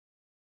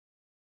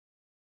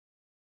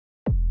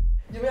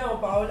Yo me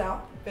llamo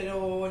Paola,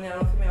 pero en el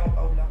anuncio me llamo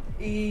Paula.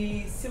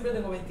 Y siempre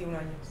tengo 21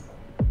 años.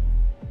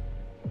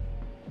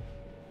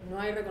 No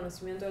hay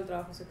reconocimiento del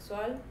trabajo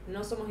sexual,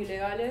 no somos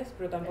ilegales,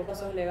 pero tampoco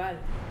sos legal.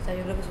 O sea,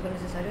 yo creo que es súper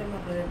necesario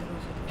armarlo dentro de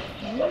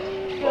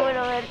nosotros. Qué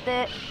bueno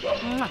verte.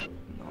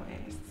 No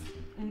es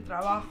un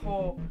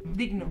trabajo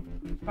digno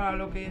para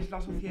lo que es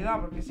la sociedad,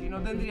 porque si no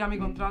tendría mi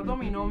contrato,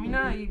 mi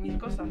nómina y mis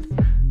cosas.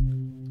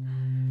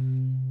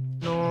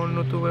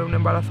 No tuve un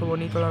embarazo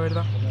bonito, la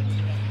verdad.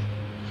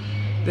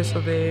 De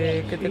eso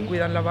de que te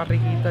cuidan la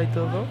barriguita y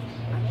todo.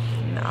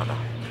 Nada.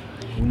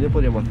 Un día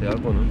podríamos hacer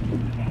algo, ¿no?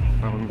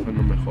 Para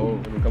conocernos mejor,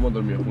 nunca hemos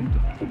dormido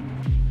juntos.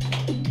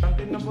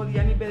 Antes no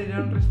podía ni pedir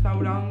en un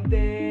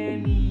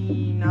restaurante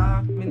ni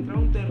nada. Me entraba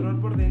un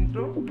terror por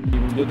dentro.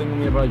 Yo tengo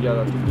mi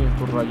rayada, tú tienes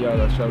tu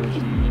rayada, ¿sabes?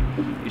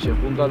 Y se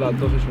juntan las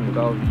dos, es un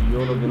caos. Y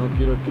yo lo que no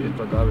quiero es que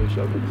esto acabe,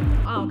 ¿sabes?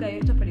 Ah, ok,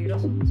 esto es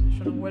peligroso. O sea,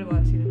 yo no vuelvo a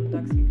decir en un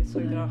taxi que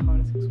soy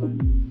trabajadora sexual.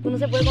 No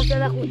se puede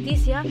confiar en la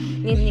justicia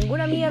ni en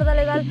ninguna mierda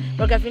legal,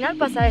 porque al final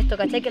pasa esto,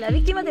 ¿cachai? Que la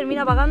víctima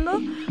termina pagando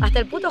hasta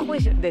el puto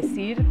juicio.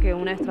 Decir que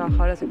una es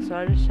trabajadora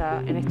sexual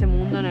ya en este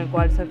mundo en el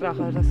cual ser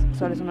trabajadora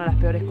sexual es una de las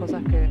peores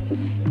cosas que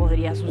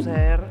podría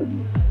suceder,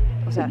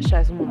 o sea,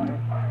 ya es un montón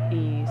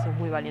y sos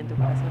muy valiente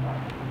para hacerlo.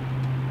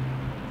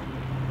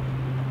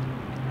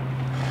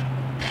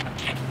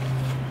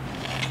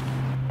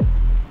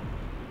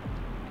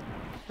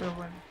 Pero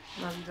bueno,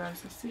 la vida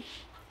es así.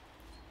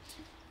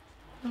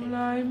 No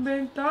la he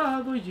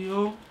inventado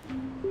yo.